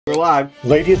We're live.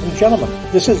 Ladies and gentlemen,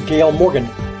 this is Gail Morgan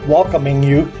welcoming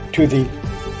you to the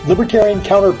Libertarian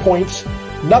Counterpoint's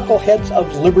Knuckleheads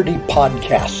of Liberty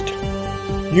podcast.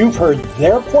 You've heard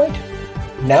their point,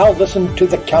 now listen to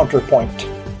the counterpoint.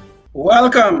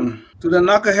 Welcome to the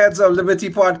Knuckleheads of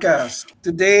Liberty podcast.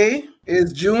 Today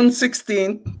is June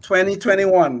 16th,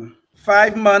 2021.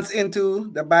 5 months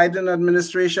into the Biden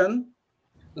administration.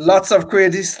 Lots of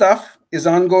crazy stuff is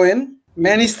ongoing.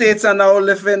 Many states are now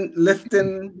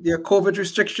lifting their COVID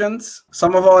restrictions.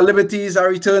 Some of our liberties are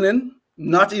returning.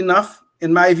 Not enough,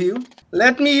 in my view.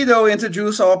 Let me, though,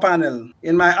 introduce our panel.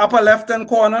 In my upper left-hand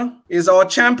corner is our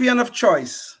champion of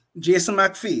choice, Jason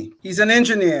McPhee. He's an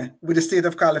engineer with the state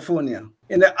of California.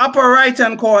 In the upper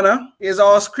right-hand corner is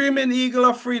our screaming eagle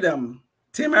of freedom,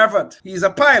 Tim Everett. He's a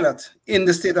pilot in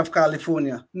the state of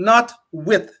California, not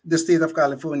with the state of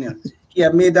California. He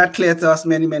had made that clear to us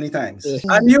many, many times.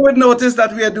 And you would notice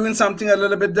that we are doing something a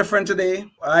little bit different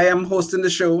today. I am hosting the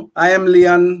show. I am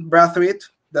Leon Brathwaite,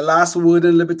 the last word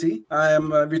in liberty. I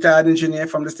am a retired engineer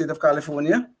from the state of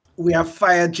California. We have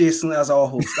fired Jason as our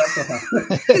host. That's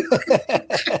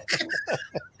what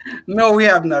No, we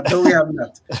have not. No, we have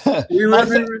not. We will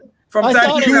from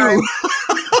time to time.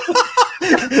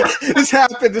 This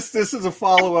happened. This is a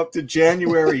follow-up to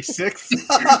January 6th.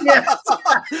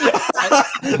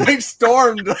 They've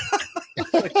stormed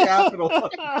the Capitol.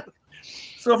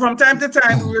 So from time to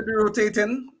time, we will be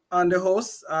rotating on the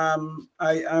host.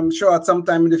 I'm sure at some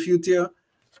time in the future,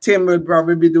 Tim will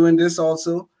probably be doing this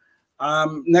also.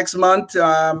 Next month,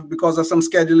 because of some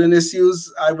scheduling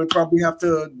issues, I will probably have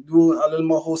to do a little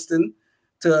more hosting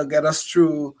to get us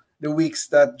through the weeks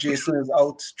that Jason is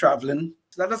out traveling.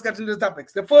 So let us get into the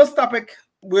topics. The first topic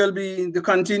will be the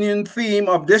continuing theme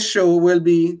of this show will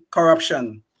be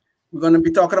corruption. We're going to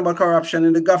be talking about corruption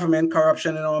in the government,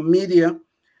 corruption in our media,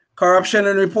 corruption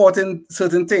in reporting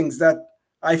certain things that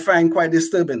I find quite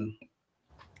disturbing.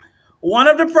 One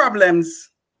of the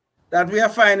problems that we are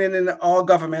finding in our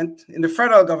government, in the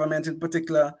federal government in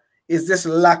particular, is this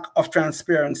lack of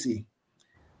transparency.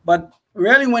 But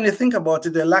really, when you think about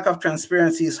it, the lack of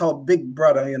transparency is how Big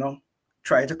Brother,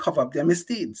 try to cover up their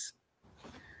misdeeds.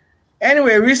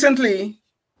 Anyway, recently,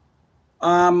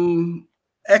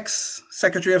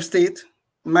 ex-Secretary of State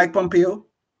Mike Pompeo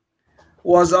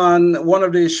was on one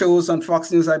of the shows on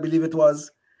Fox News, I believe it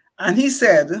was, and he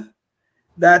said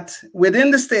that within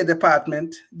the State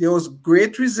Department, there was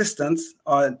great resistance,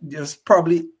 or there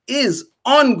probably is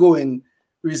ongoing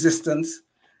resistance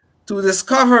to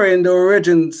discovering the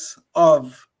origins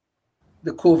of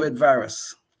the COVID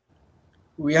virus.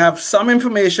 We have some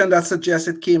information that suggests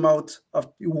it came out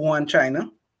of Wuhan,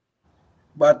 China,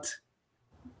 but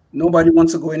nobody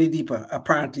wants to go any deeper,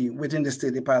 apparently, within the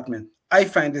State Department. I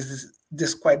find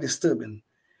this quite disturbing,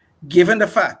 given the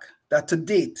fact that to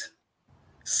date,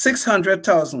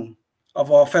 600,000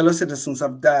 of our fellow citizens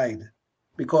have died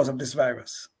because of this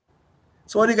virus.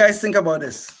 So what do you guys think about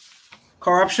this?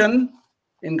 Corruption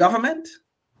in government?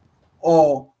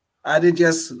 Or are they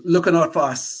just looking out for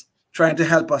us, trying to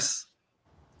help us?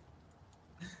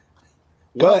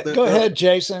 Well, go ahead,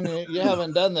 Jason. You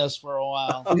haven't done this for a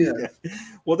while. Yeah.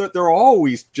 Well, they're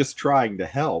always just trying to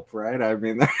help, right? I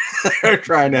mean, they're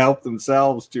trying to help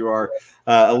themselves to our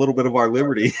a little bit of our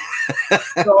liberty.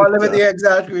 So our liberty,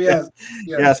 exactly. Yes.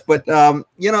 Yes, but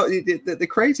the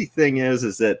crazy thing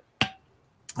is that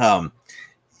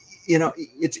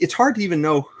it's hard to even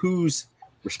know who's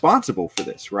responsible for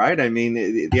this, right? I mean,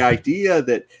 the idea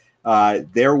that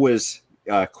there was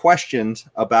questions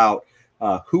about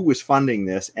who was funding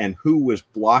this and who was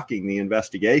blocking the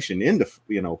investigation into,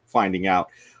 finding out,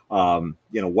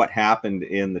 what happened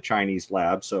in the Chinese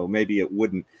lab. So maybe it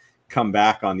wouldn't come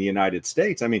back on the United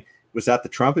States. I mean, was that the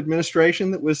Trump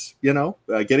administration that was,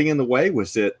 getting in the way?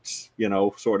 Was it,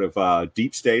 sort of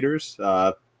deep staters,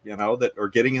 that are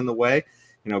getting in the way?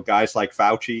 Guys like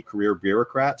Fauci, career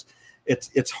bureaucrats.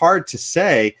 It's hard to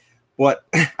say, but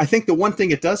I think the one thing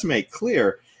it does make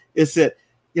clear is that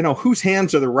whose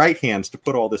hands are the right hands to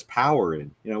put all this power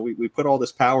in? We put all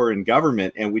this power in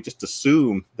government and we just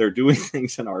assume they're doing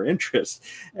things in our interest.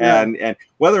 Yeah. And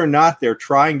whether or not they're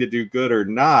trying to do good or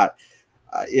not,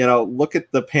 look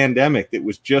at the pandemic that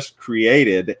was just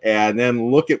created and then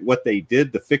look at what they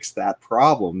did to fix that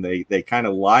problem. They kind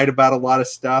of lied about a lot of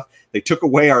stuff. They took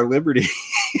away our liberty,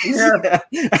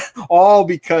 all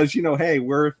because, hey,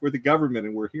 we're the government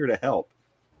and we're here to help.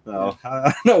 So,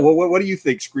 I don't know. What do you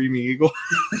think, Screaming Eagle?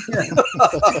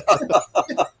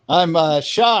 I'm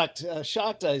shocked,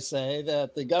 I say,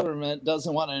 that the government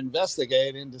doesn't want to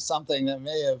investigate into something that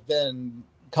may have been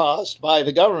caused by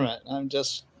the government. I'm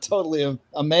just totally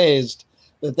amazed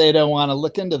that they don't want to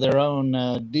look into their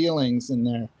own dealings in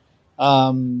there.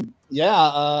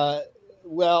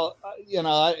 Well,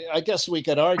 I guess we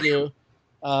could argue.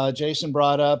 Jason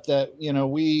brought up that,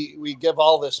 we give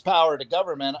all this power to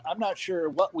government. I'm not sure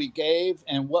what we gave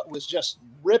and what was just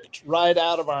ripped right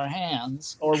out of our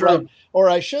hands, or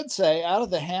I should say, out of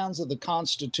the hands of the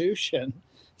Constitution.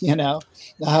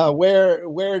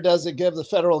 Where does it give the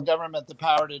federal government the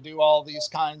power to do all these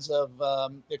kinds of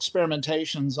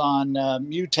experimentations on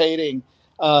mutating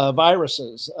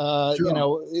viruses?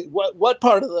 What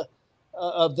part of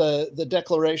the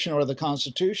Declaration or the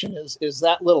Constitution is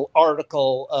that little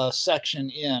article section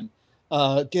in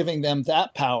giving them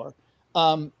that power?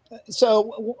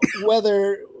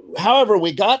 However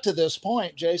we got to this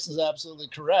point, Jason's absolutely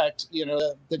correct.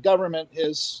 The government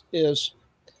is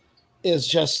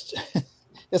just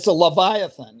it's a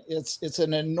leviathan. It's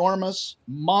an enormous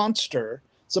monster.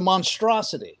 It's a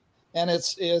monstrosity, and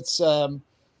it's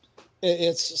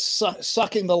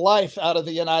sucking the life out of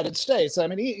the United States. I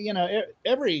mean,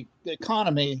 every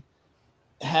economy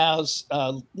has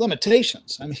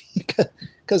limitations. I mean,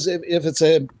 because if it's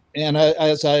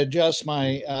as I adjust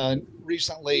my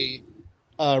recently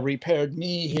repaired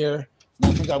knee here,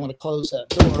 I think I'm going to close that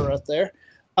door right there.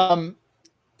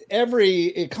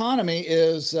 Every economy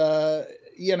is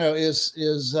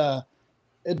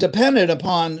dependent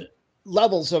upon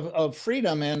levels of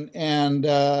freedom and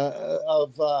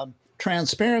of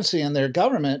transparency in their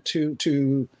government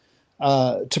to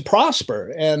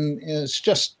prosper, and it's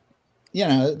just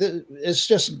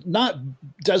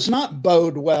does not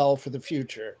bode well for the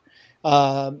future,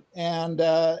 and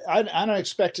I don't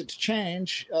expect it to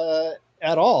change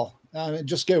at all.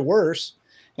 Just get worse.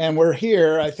 And we're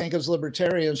here, I think, as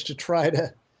libertarians to try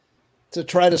to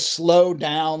slow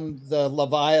down the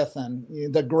Leviathan,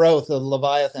 the growth of the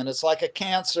Leviathan. It's like a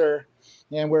cancer,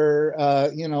 and we're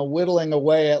whittling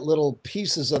away at little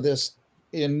pieces of this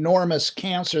enormous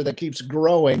cancer that keeps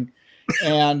growing,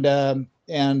 and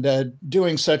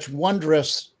doing such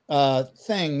wondrous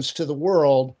things to the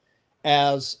world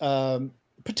as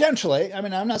potentially. I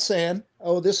mean, I'm not saying,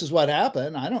 oh, this is what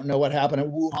happened. I don't know what happened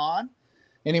in Wuhan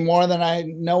any more than I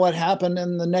know what happened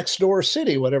in the next door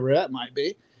city, whatever that might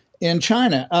be, in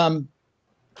China.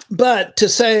 But to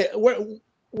say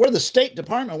we're the State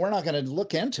Department, we're not going to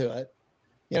look into it.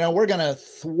 We're going to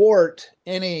thwart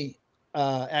any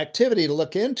activity to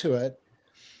look into it.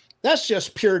 That's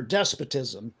just pure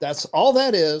despotism. That's all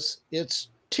that is. It's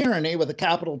tyranny with a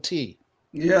capital T.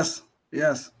 Yes.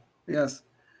 But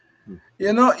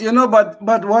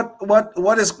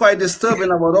what is quite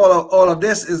disturbing about all of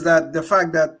this is that the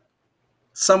fact that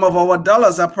some of our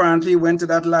dollars apparently went to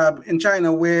that lab in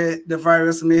China where the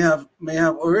virus may have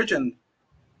origin,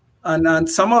 and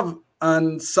some of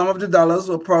the dollars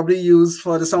were probably used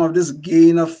for some of this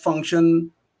gain of function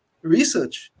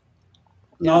research.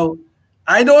 Now,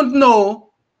 I don't know.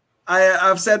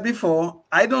 I've said before,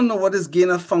 I don't know what this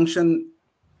gain of function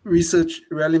research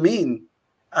really mean.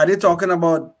 Are they talking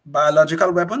about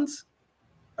biological weapons?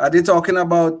 Are they talking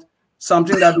about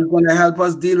something that is going to help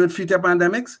us deal with future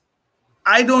pandemics?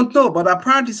 I don't know, but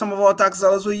apparently some of our tax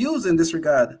dollars were used in this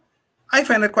regard. I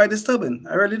find it quite disturbing.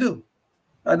 I really do.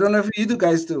 I don't know if you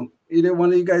guys do. Either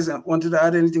one of you guys wanted to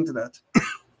add anything to that?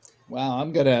 Wow,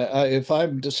 I'm gonna. If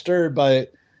I'm disturbed by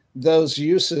those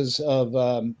uses of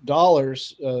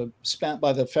dollars spent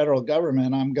by the federal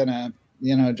government, I'm gonna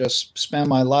just spend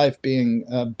my life being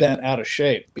bent out of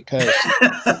shape, because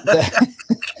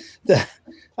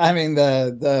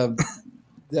the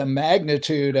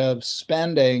magnitude of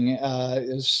spending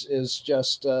is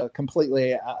just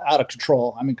completely out of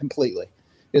control. I mean, completely.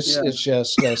 It's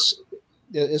just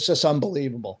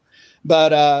unbelievable.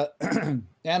 But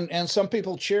and some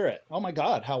people cheer it. Oh my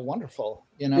God, how wonderful!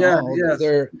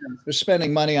 They're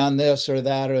spending money on this or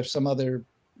that or some other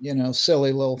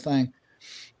silly little thing.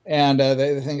 And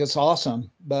they think it's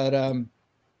awesome. But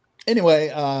anyway,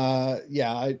 of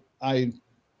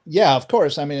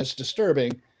course. I mean, it's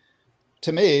disturbing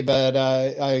to me, but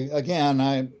I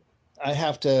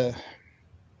have to.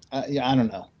 I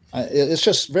don't know. It's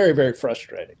just very, very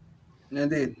frustrating.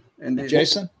 Indeed.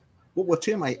 Jason? Well,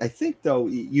 Tim, I think though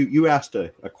you asked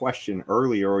a question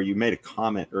earlier, or you made a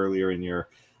comment earlier in your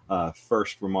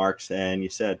first remarks, and you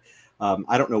said,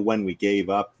 I don't know when we gave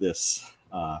up this.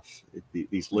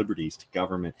 These liberties to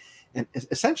government, and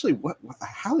essentially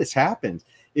how this happens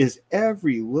is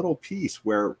every little piece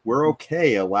where we're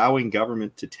okay allowing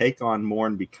government to take on more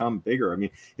and become bigger. I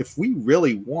mean, if we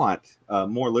really want a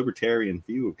more libertarian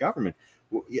view of government,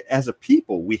 as a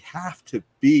people, we have to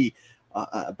be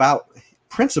about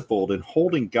principled in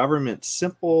holding government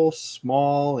simple,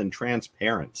 small, and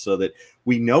transparent, so that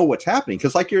we know what's happening.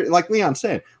 Because like Leon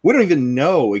said, we don't even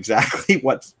know exactly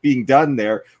what's being done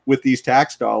there with these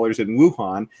tax dollars in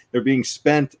Wuhan. They're being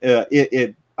spent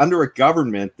under a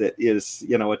government that is,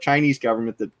 a Chinese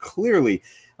government that clearly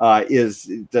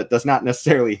that does not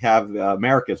necessarily have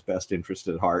America's best interest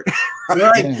at heart.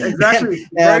 Right, exactly.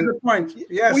 Very good point.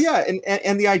 Yes. Well, yeah,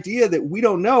 and the idea that we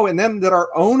don't know, and then that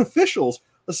our own officials,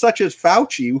 such as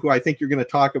Fauci, who I think you're going to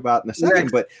talk about in a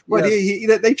second, but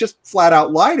they just flat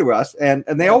out lie to us, and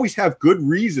they always have good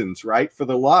reasons, right, for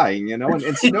the lying,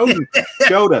 and Snowden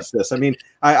showed us this. I mean,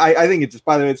 I think it's just,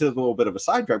 by the way, it's a little bit of a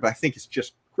sidetrack, but I think it's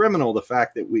just criminal, the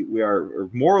fact that we are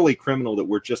morally criminal, that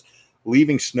we're just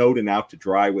leaving Snowden out to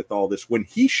dry with all this, when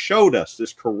he showed us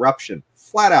this corruption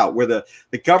flat out, where the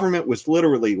government was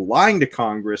literally lying to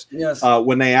Congress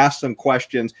when they asked them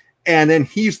questions. And then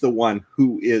he's the one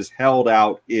who is held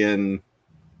out in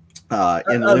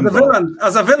limbo.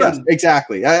 As a villain. Yes,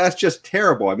 exactly. That's just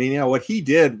terrible. I mean, what he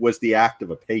did was the act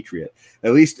of a patriot,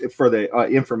 at least for the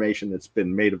information that's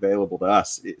been made available to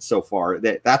us so far.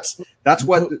 That's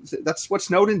what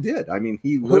Snowden did. I mean,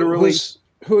 he literally.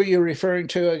 Who are you referring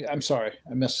to? I'm sorry,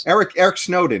 I missed. Eric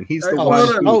Snowden. He's the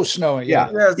one. Snowden. Yeah.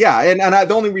 And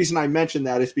the only reason I mentioned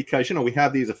that is because we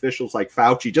have these officials like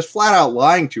Fauci just flat out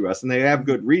lying to us, and they have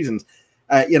good reasons.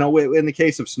 In the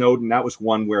case of Snowden, that was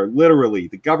one where literally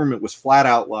the government was flat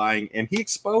out lying, and he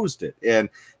exposed it. And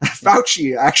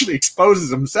Fauci actually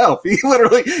exposes himself. He's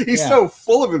so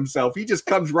full of himself. He just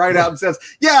comes right out and says,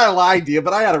 "Yeah, I lied to you,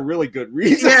 but I had a really good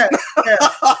reason." Yeah.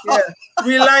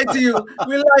 We lied to you.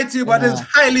 But it's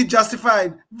highly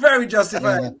justified, very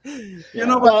justified.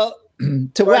 Well,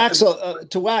 to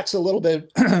wax a little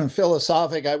bit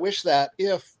philosophic, I wish that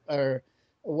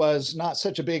was not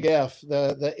such a big if.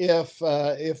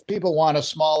 If people want a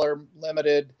smaller,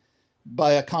 limited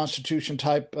by a constitution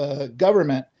type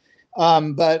government,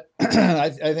 but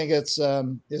I think it's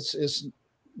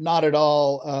not at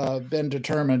all been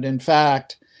determined. In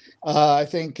fact, I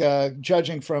think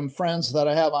judging from friends that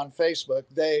I have on Facebook,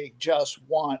 they just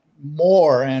want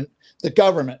more, and the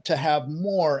government to have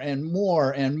more and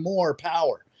more and more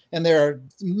power, and they're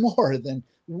more than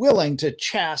willing to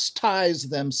chastise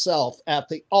themselves at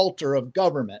the altar of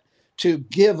government to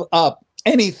give up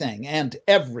anything and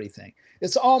everything.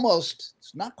 It's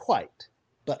not quite,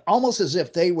 but almost as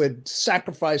if they would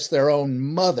sacrifice their own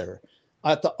mother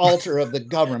at the altar of the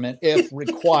government if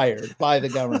required by the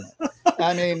government.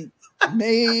 I mean,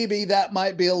 maybe that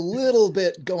might be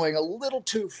going a little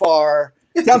too far.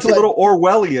 It sounds a little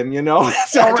Orwellian,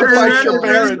 sacrifice your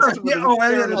parents to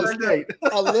the state.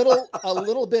 A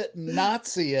little bit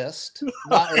Naziist.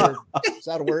 Is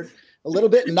that a word? A little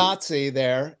bit Nazi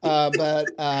there. But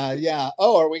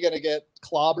are we going to get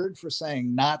clobbered for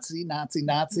saying Nazi?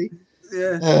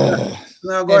 Yeah.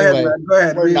 No, go ahead, man. Go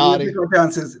ahead. We're naughty.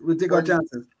 We'll take our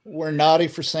chances. We're naughty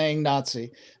for saying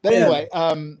Nazi. But anyway,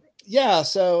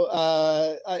 so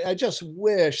I just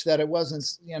wish that it wasn't,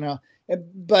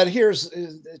 but here's,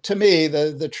 to me,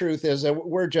 the truth is that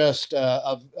we're just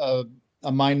a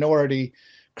minority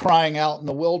crying out in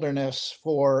the wilderness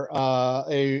for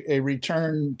a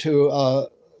return to,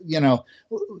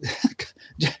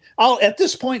 at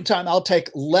this point in time, I'll take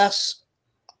less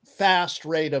fast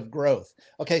rate of growth.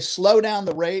 Okay, slow down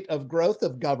the rate of growth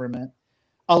of government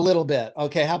a little bit.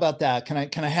 Okay, how about that? Can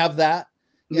I have that?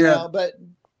 You know, but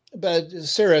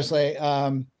seriously,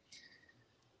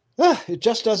 it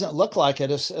just doesn't look like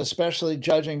it, especially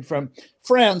judging from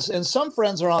friends. And some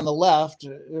friends are on the left,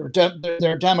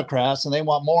 they're Democrats, and they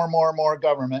want more and more and more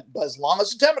government. But as long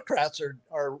as the Democrats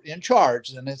are in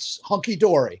charge, then it's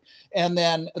hunky-dory. And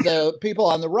then the people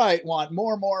on the right want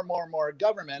more and more and more and more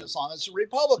government. As long as it's a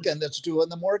Republican that's doing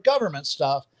the more government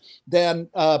stuff, then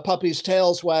puppies'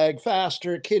 tails wag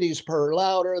faster, kitties purr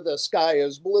louder, the sky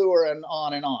is bluer, and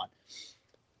on and on.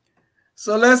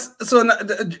 So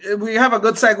we have a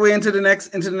good segue into the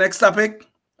next topic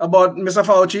about Mr.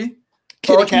 Fauci.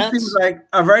 Kitty Fauci cats. seems like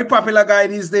a very popular guy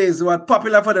these days, but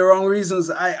popular for the wrong reasons,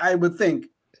 I would think.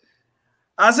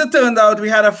 As it turned out, we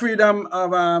had a freedom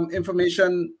of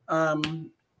information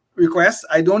request.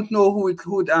 I don't know who it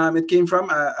came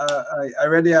from. I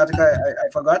read the article.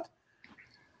 I forgot.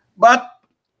 But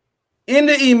in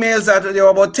the emails, there were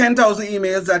about 10,000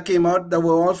 emails that came out that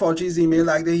were all Fauci's email,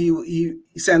 like he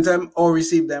sent them or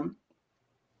received them.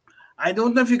 I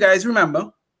don't know if you guys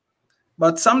remember,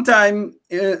 but sometime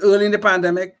early in the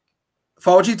pandemic,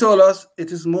 Fauci told us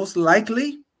it is most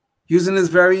likely, using his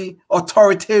very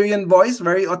authoritarian voice,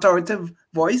 very authoritative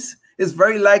voice, it's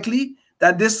very likely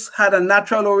that this had a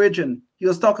natural origin. He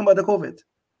was talking about the COVID.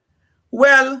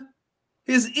 Well,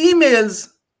 his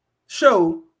emails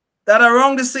show that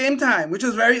around the same time, which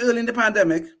was very early in the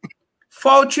pandemic,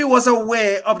 Fauci was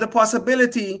aware of the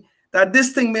possibility that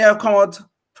this thing may have come out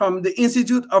from the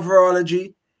Institute of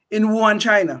Virology in Wuhan,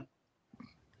 China.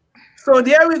 So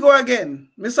there we go again,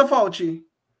 Mr. Fauci,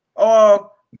 our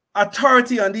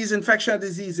authority on these infectious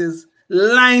diseases,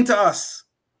 lying to us.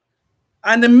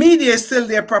 And the media is still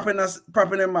there propping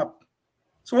him up.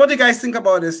 So what do you guys think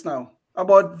about this now?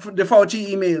 About the Fauci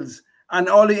emails and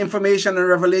all the information and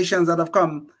revelations that have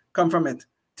come from it?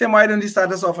 Tim, why don't you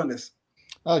start us off on this?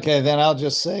 Okay, then I'll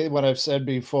just say what I've said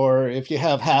before. If you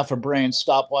have half a brain,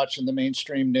 stop watching the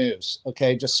mainstream news.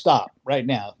 Okay, just stop right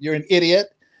now. You're an idiot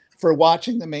for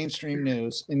watching the mainstream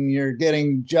news, and you're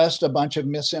getting just a bunch of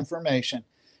misinformation.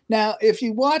 Now, if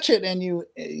you watch it and you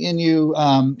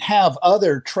have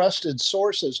other trusted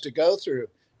sources to go through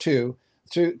to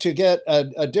get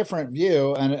a different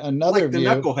view and another like the view.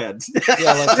 Knuckleheads.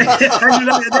 Yeah,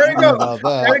 there we go.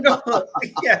 There we go.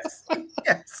 Yes,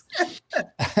 yes.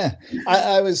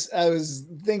 I was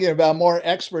thinking about more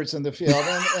experts in the field,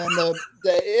 and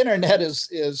the internet is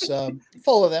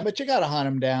full of them, but you got to hunt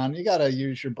them down. You got to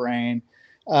use your brain.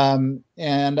 I'm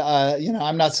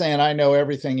not saying I know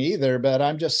everything either, but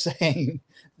I'm just saying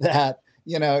that,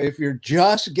 if you're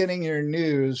just getting your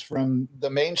news from the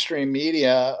mainstream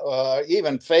media,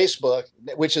 even Facebook,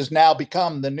 which has now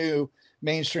become the new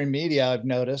mainstream media, I've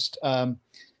noticed,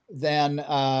 then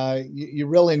you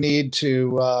really need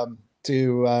to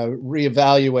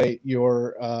reevaluate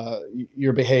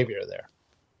your behavior there.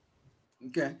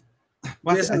 Okay.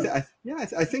 Well,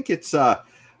 I think it's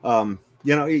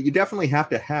you definitely have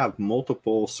to have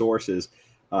multiple sources.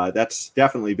 That's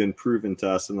definitely been proven to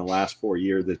us in the last 4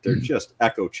 years that they're just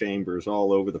echo chambers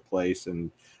all over the place, and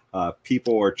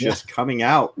people are just coming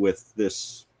out with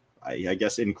this, I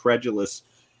guess, incredulous,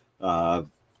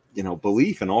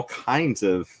 belief in all kinds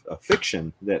of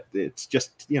fiction that it's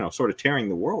just sort of tearing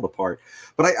the world apart.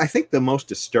 But I think the most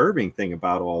disturbing thing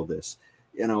about all this,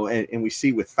 and we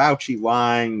see with Fauci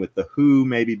lying, with the WHO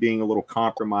maybe being a little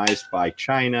compromised by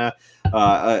China,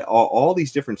 all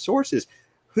these different sources.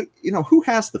 Who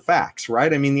has the facts,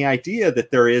 right? I mean, the idea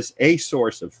that there is a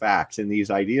source of facts, and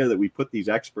these idea that we put these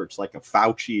experts like a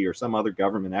Fauci or some other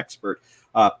government expert,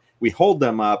 we hold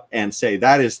them up and say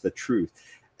that is the truth.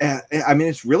 I mean,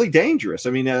 it's really dangerous. I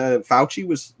mean, Fauci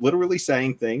was literally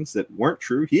saying things that weren't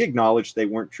true. He acknowledged they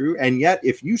weren't true. And yet,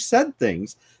 if you said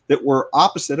things that were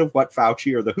opposite of what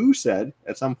Fauci or the WHO said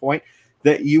at some point,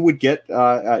 that you would get,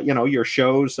 your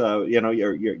shows,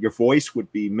 your voice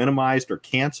would be minimized or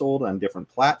canceled on different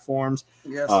platforms.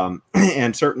 Yes.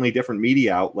 And certainly different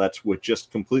media outlets would just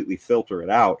completely filter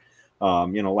it out.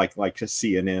 Like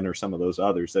CNN or some of those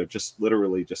others that just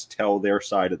literally just tell their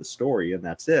side of the story, and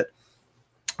that's it.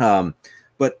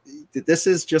 But this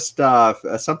is just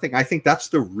something, I think that's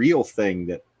the real thing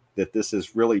that this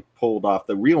has really pulled off.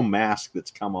 The real mask that's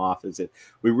come off is that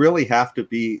we really have to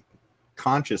be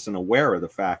conscious and aware of the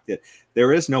fact that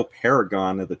there is no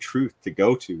paragon of the truth to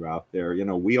go to out there.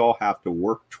 We all have to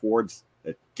work towards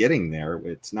getting there.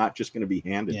 It's not just going to be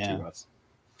handed to us.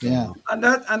 Yeah. And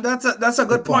that's a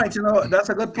good point. That's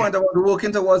a good point about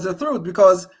working towards the truth,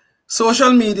 because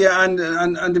social media and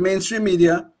the mainstream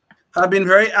media have been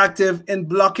very active in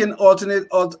blocking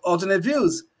alternate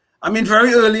views. I mean,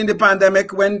 very early in the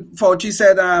pandemic, when Fauci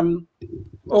said,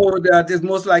 that is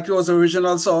most likely was the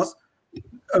original source.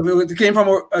 It came from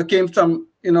a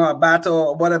bat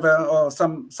or whatever, or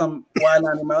some wild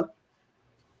animal.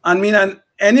 And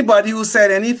anybody who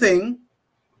said anything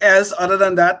else other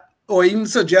than that, or even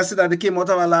suggested that it came out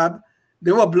of a lab,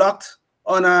 they were blocked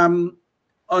on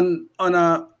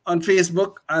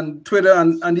Facebook and Twitter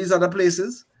and these other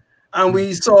places. And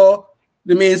we saw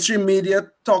the mainstream media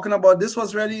talking about this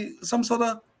was really some sort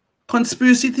of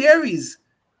conspiracy theories.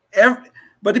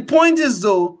 But the point is,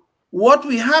 though, what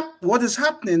is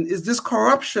happening is this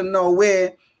corruption now,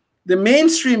 where the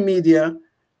mainstream media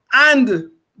and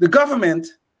the government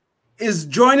is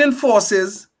joining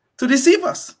forces to deceive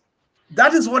us.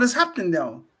 That is what is happening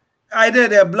now. Either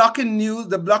they're blocking news,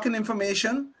 they're blocking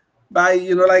information by,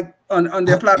 like on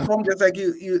their platform, just like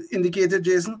you indicated,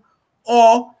 Jason,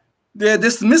 or they're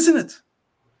dismissing it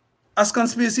as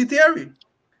conspiracy theory.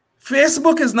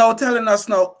 Facebook is now telling us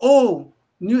now,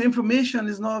 new information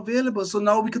is now available, so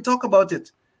now we could talk about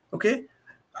it. Okay,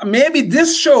 maybe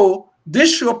this show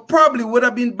probably would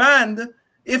have been banned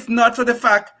if not for the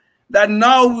fact that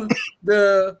now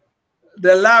the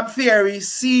lab theory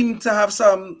seemed to have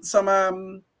some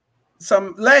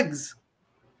legs.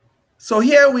 So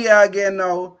here we are again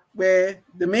now, where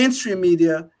the mainstream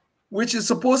media, which is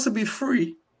supposed to be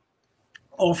free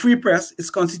or free press, is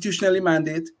constitutionally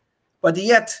mandated, but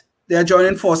yet they are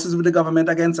joining forces with the government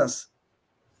against us.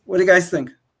 What do you guys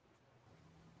think?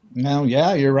 No,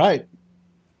 yeah, you're right.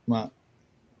 Well,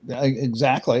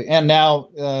 exactly. And now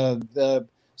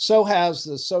so has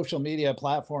the social media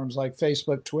platforms like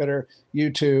Facebook, Twitter,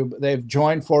 YouTube. They've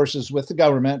joined forces with the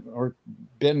government or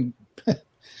been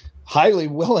highly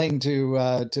willing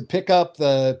to pick up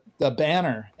the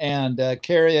banner and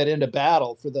carry it into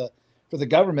battle for the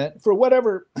government for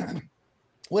whatever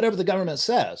the government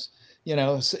says. You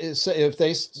know, if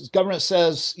the government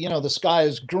says, you know, the sky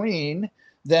is green,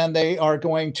 then they are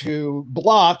going to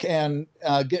block and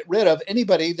get rid of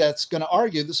anybody that's going to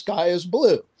argue the sky is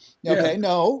blue. Okay, yeah.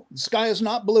 No, the sky is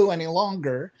not blue any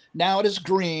longer. Now it is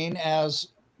green, as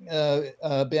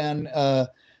been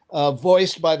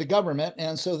voiced by the government,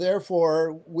 and so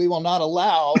therefore we will not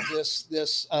allow this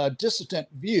dissident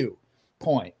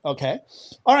viewpoint. Okay,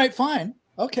 all right, fine.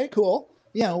 Okay, cool.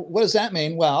 You know, what does that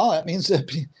mean? Well, that means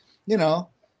that, you know,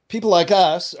 people like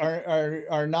us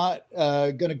are not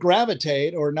going to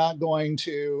gravitate or not going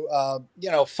to,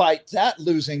 you know, fight that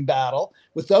losing battle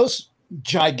with those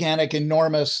gigantic,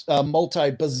 enormous,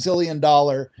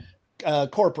 multi-bazillion-dollar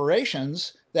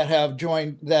corporations that have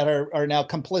joined, that are now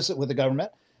complicit with the government.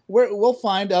 We'll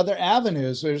find other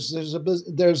avenues.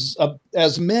 There's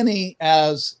as many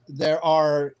as there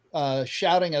are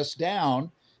shouting us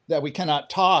down that we cannot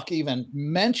talk, even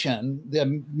mention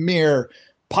the mere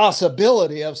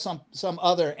possibility of some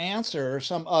other answer or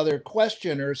some other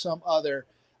question or some other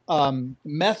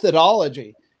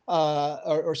methodology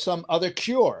or some other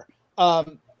cure.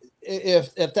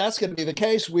 If that's going to be the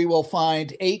case, we will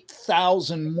find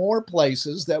 8,000 more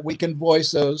places that we can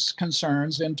voice those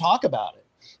concerns and talk about it.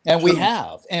 And we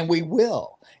have, and we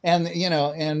will. And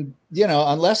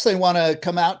unless they want to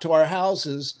come out to our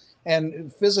houses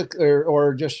and physically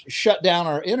or just shut down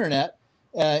our internet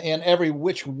in every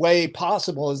which way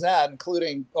possible as that,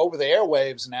 including over the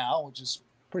airwaves now, which is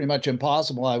pretty much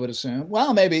impossible, I would assume.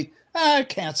 Well, maybe I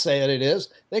can't say it is.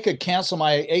 They could cancel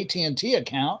my AT&T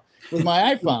account with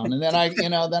my iPhone, and then I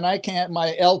can't.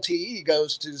 My LTE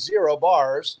goes to 0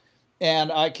 bars,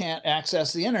 and I can't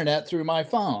access the internet through my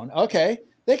phone. Okay,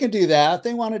 they can do that.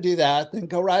 They want to do that, then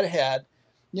go right ahead.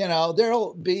 You know,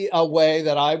 there'll be a way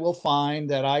that I will find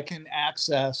that I can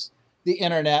access the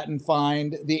internet and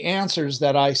find the answers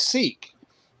that I seek.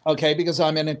 Okay, because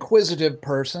I'm an inquisitive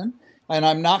person, and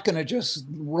I'm not going to just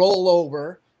roll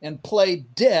over and play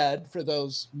dead for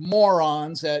those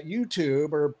morons at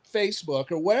YouTube or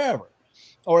Facebook or wherever,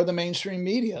 or the mainstream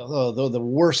media, though the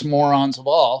worst morons of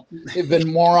all. They've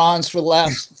been morons for the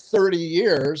last 30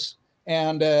 years.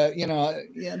 And,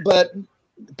 but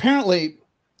apparently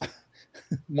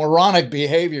moronic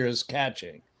behavior is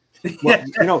catching. Well,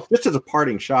 just as a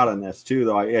parting shot on this too,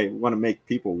 though, I want to make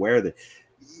people aware that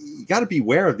you got to be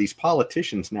aware of these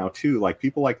politicians now too, like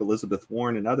people like Elizabeth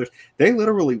Warren and others. They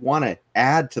literally want to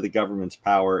add to the government's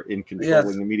power in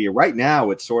controlling the media. Right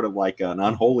now, it's sort of like an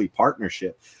unholy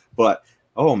partnership. But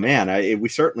oh man, we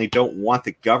certainly don't want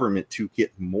the government to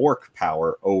get more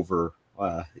power over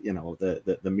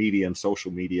the media and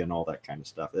social media and all that kind of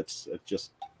stuff. It's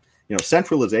just,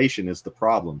 centralization is the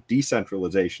problem.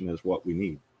 Decentralization is what we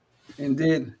need.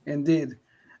 Indeed, indeed.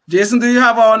 Jason, do you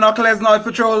have our Knuckleheads Noise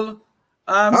Patrol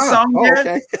song yet?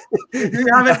 Okay. Do you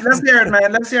have it? Let's hear it,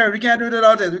 man. Let's hear it. We can't do it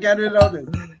without it.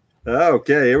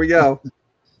 Okay, here we go.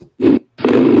 There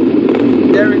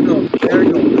we go.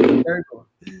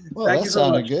 Well, Thank you so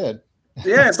much. Good.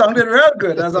 Yeah, it sounded real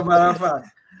good, as a matter of fact.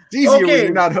 It's easier when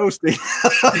you're not hosting.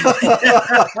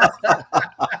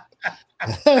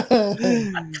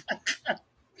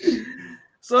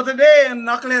 So today in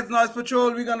Knuckleheads Noise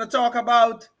Patrol, we're going to talk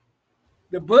about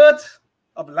the birth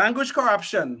of language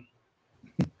corruption.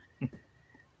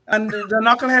 And the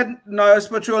Knucklehead Noise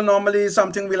Patrol normally is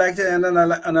something we like to end on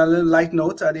a little light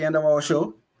note at the end of our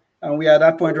show. And we are at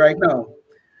that point right now.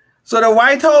 So the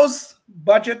White House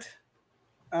budget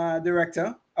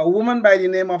director, a woman by the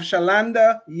name of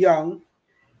Shalanda Young,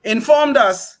 informed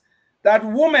us that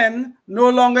women no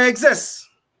longer exist.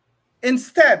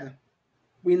 Instead,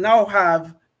 we now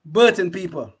have birthing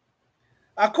people.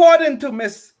 According to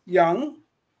Ms. Young,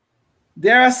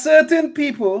 there are certain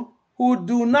people who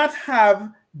do not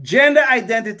have gender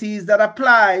identities that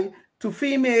apply to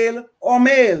female or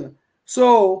male.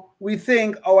 So we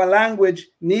think our language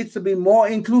needs to be more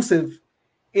inclusive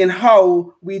in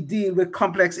how we deal with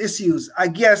complex issues. I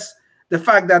guess the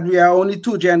fact that we are only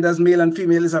 2 genders, male and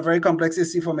female, is a very complex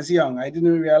issue for Ms. Young. I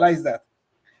didn't realize that.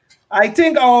 I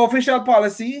think our official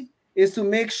policy is to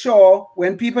make sure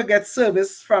when people get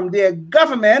service from their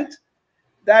government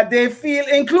that they feel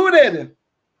included.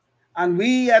 And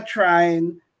we are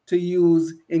trying to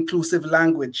use inclusive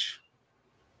language.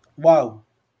 Wow.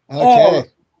 Okay.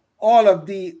 All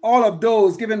of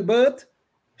those giving birth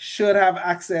should have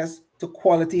access to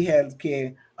quality health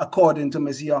care, according to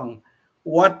Ms. Young.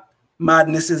 What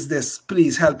madness is this?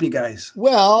 Please help me, guys.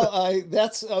 Well,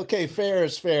 that's okay. Fair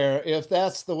is fair. If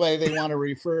that's the way they want to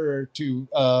refer to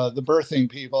the birthing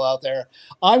people out there,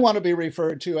 I want to be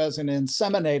referred to as an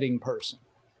inseminating person.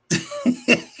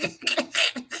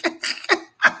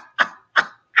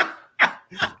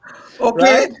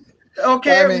 Okay. Right?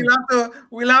 Okay, I mean,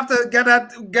 we'll have to get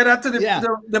that to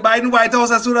the Biden White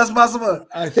House as soon as possible.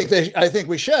 I think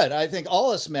we should. I think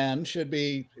all us men should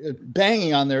be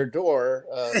banging on their door,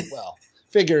 well,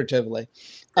 figuratively,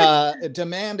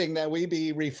 demanding that we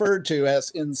be referred to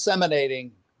as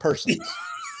inseminating persons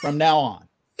from now on.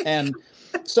 And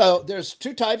so there's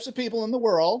two types of people in the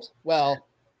world. Well,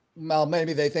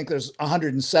 maybe they think there's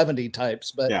 170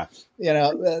 types, but yeah. You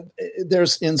know,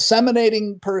 there's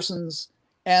inseminating persons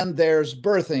and there's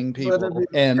birthing people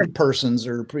and persons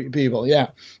or people.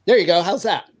 Yeah, there you go. How's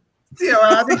that? Yeah,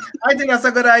 well, I think that's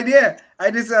a good idea.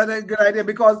 I think that's a good idea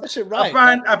because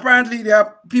apparently there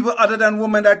are people other than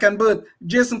women that can birth.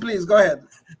 Jason, please go ahead.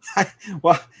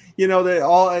 Well, you know,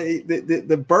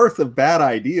 the birth of bad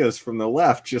ideas from the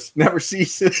left just never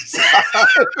ceases.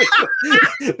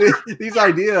 These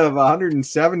idea of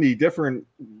 170 different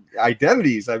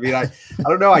identities. I mean, I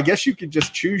don't know. I guess you could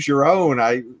just choose your own.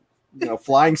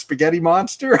 Flying spaghetti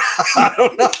monster. I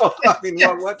don't know. I mean,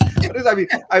 what is? I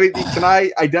mean, can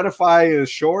I identify as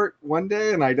short one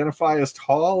day and identify as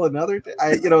tall another day?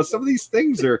 Some of these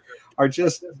things are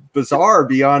just bizarre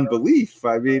beyond belief.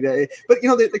 I mean, but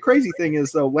the crazy thing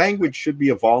is, though, language should be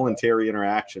a voluntary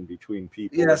interaction between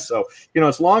people. Yes. So,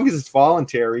 as long as it's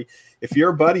voluntary, if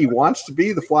your buddy wants to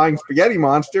be the flying spaghetti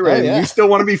monster and you still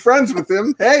want to be friends with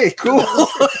him, hey, cool.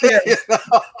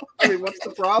 I mean, what's the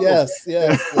problem? Yes,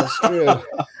 that's true.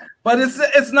 But it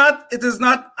is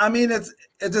not. I mean, it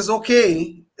is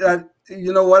okay that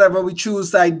whatever we choose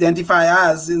to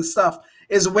identify as and stuff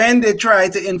is when they try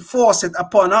to enforce it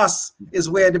upon us is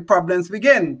where the problems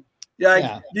begin.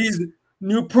 These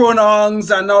new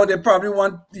pronouns, and now they probably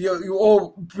want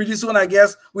pretty soon, I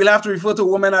guess we'll have to refer to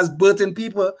women as birthing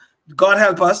people. God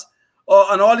help us,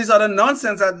 and all these other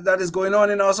nonsense that is going on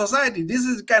in our society. This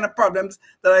is the kind of problems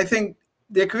that I think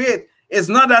they create. It's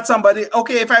not that somebody,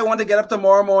 okay, if I want to get up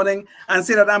tomorrow morning and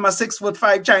say that I'm a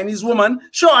 6'5" Chinese woman,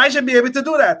 sure, I should be able to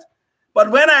do that. But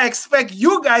when I expect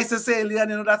you guys to say,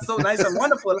 Leon, that's so nice and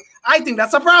wonderful, I think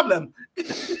that's a problem.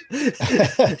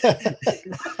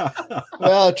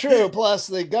 Well, true. Plus,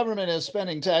 the government is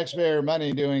spending taxpayer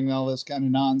money doing all this kind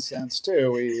of nonsense,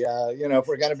 too. We, if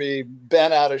we're going to be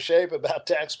bent out of shape about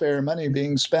taxpayer money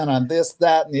being spent on this,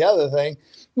 that, and the other thing,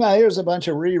 well, here's a bunch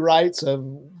of rewrites of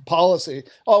policy.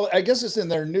 Oh, I guess it's in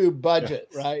their new budget,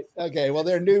 right? Okay, well,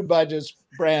 their new budget's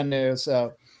brand new,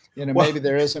 so... maybe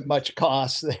there isn't much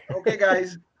cost there. Okay,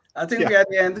 guys. I think we're at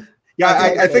the end.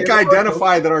 Yeah, I think I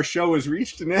identify that our show has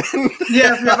reached an end.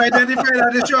 Yes, we have identified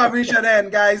that the show has reached an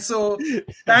end, guys. So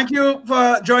thank you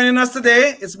for joining us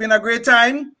today. It's been a great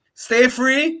time. Stay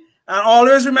free. And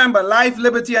always remember, life,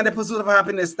 liberty, and the pursuit of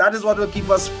happiness. That is what will keep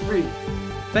us free.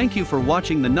 Thank you for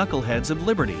watching the Knuckleheads of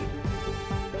Liberty.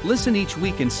 Listen each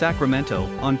week in Sacramento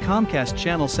on Comcast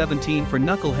Channel 17 for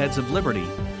Knuckleheads of Liberty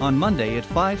on Monday at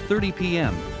 5:30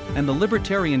 p.m. and the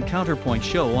Libertarian Counterpoint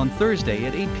show on Thursday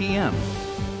at 8 p.m.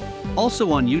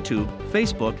 Also on YouTube,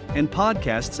 Facebook, and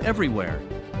podcasts everywhere.